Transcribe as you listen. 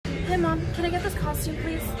Hey Mom, can I get this costume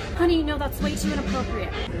please? Honey, no, that's way too inappropriate.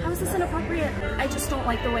 How is this inappropriate? I just don't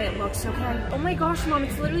like the way it looks, okay? Oh my gosh, Mom,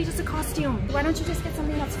 it's literally just a costume. Why don't you just get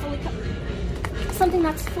something that's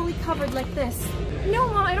fully covered like this? No,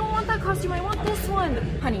 Mom, I don't want that costume. I want this one.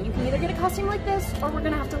 Honey, you can either get a costume like this or we're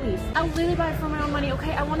gonna have to leave. I'll literally buy it for my own money,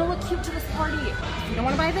 okay? I want to look cute to this party. You don't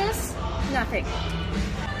want to buy this? Nothing.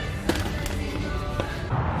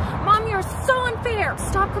 Mom, you're so unfair.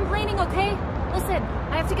 Stop complaining, okay? Listen,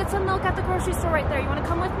 I have to get some milk at the grocery store right there. You want to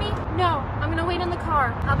come with me? No, I'm gonna wait in the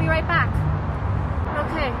car. I'll be right back.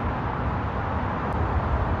 Okay.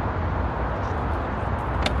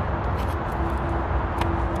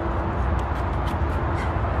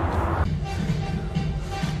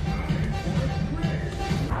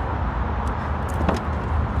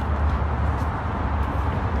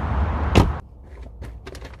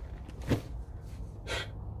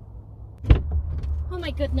 Oh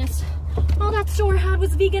my goodness. All that store had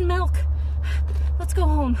was vegan milk. Let's go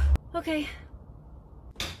home. Okay.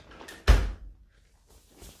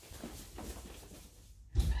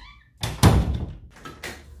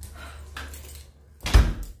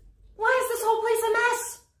 Why is this whole place a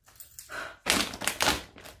mess?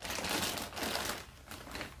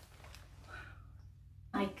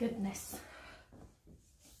 My goodness.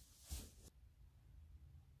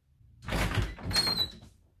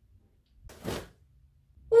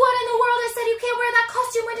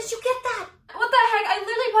 When did you get that? What the heck? I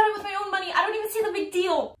literally bought it with my own money. I don't even see the big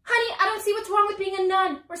deal. Honey, I don't see what's wrong with being a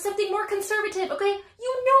nun or something more conservative, okay?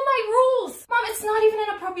 You know my rules. Mom, it's not even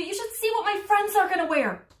inappropriate. You should see what my friends are gonna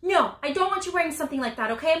wear. No, I don't want you wearing something like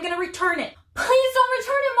that, okay? I'm gonna return it. Please don't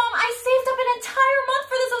return it, Mom. I saved up an entire month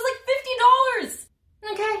for this. It was like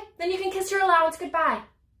 $50. Okay, then you can kiss your allowance goodbye.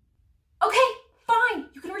 Okay,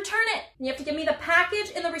 fine. You can return it. And you have to give me the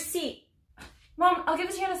package and the receipt. Mom, I'll give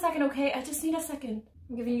it to you in a second, okay? I just need a second.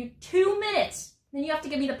 I'm giving you 2 minutes. Then you have to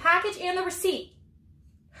give me the package and the receipt.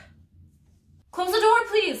 Close the door,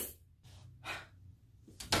 please.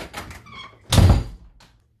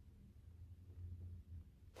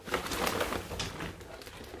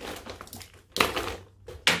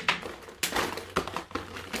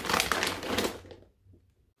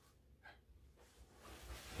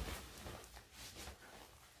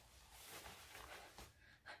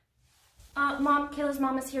 Mom, Kayla's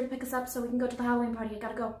mom is here to pick us up so we can go to the Halloween party. I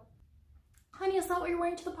gotta go. Honey, is that what you're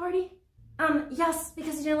wearing to the party? Yes,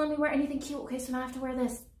 because you didn't let me wear anything cute. Okay, so now I have to wear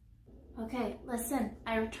this. Okay, listen.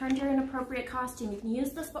 I returned your inappropriate costume. You can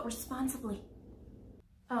use this, but responsibly.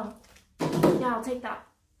 Oh. Yeah, I'll take that.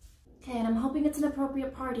 Okay, and I'm hoping it's an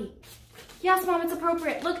appropriate party. Yes, Mom, it's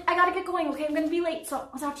appropriate. Look, I gotta get going, okay? I'm gonna be late, so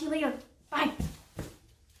I'll talk to you later. Bye.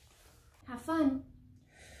 Have fun.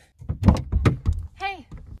 Hey.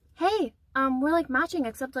 Hey. We're like matching,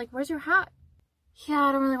 except like, where's your hat? Yeah,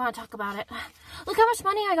 I don't really want to talk about it. Look how much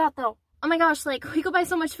money I got though. Oh my gosh, like, we could buy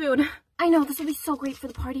so much food. I know, this would be so great for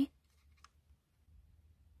the party.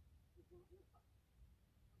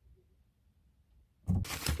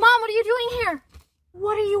 Mom, what are you doing here?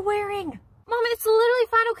 What are you wearing? Mom, it's literally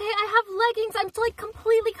fine, okay? I have leggings. I'm like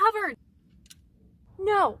completely covered.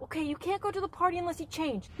 No, okay, you can't go to the party unless you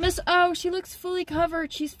change. Miss O, she looks fully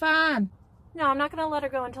covered. She's fine. No, I'm not gonna let her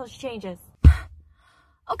go until she changes.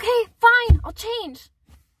 Okay, fine, I'll change.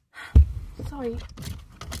 Sorry.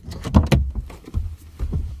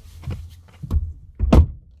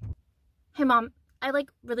 Hey Mom, I like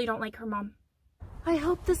really don't like her, Mom. I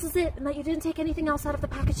hope this is it and that you didn't take anything else out of the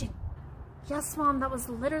packaging. Yes, Mom, that was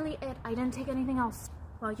literally it. I didn't take anything else.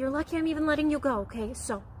 Well, you're lucky I'm even letting you go, okay?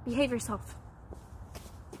 So, behave yourself.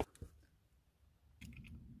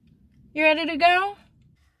 You ready to go?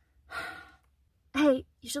 Hey,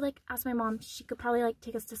 you should like ask my mom. She could probably like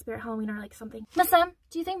take us to Spirit Halloween or like something. Miss Sam,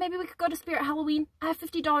 do you think maybe we could go to Spirit Halloween? I have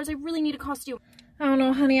 $50. I really need a costume. I don't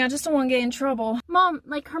know, honey. I just don't want to get in trouble. Mom,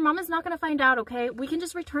 like her mom is not going to find out, okay? We can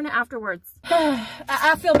just return it afterwards.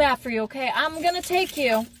 I feel bad for you, okay? I'm going to take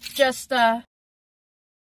you. Just,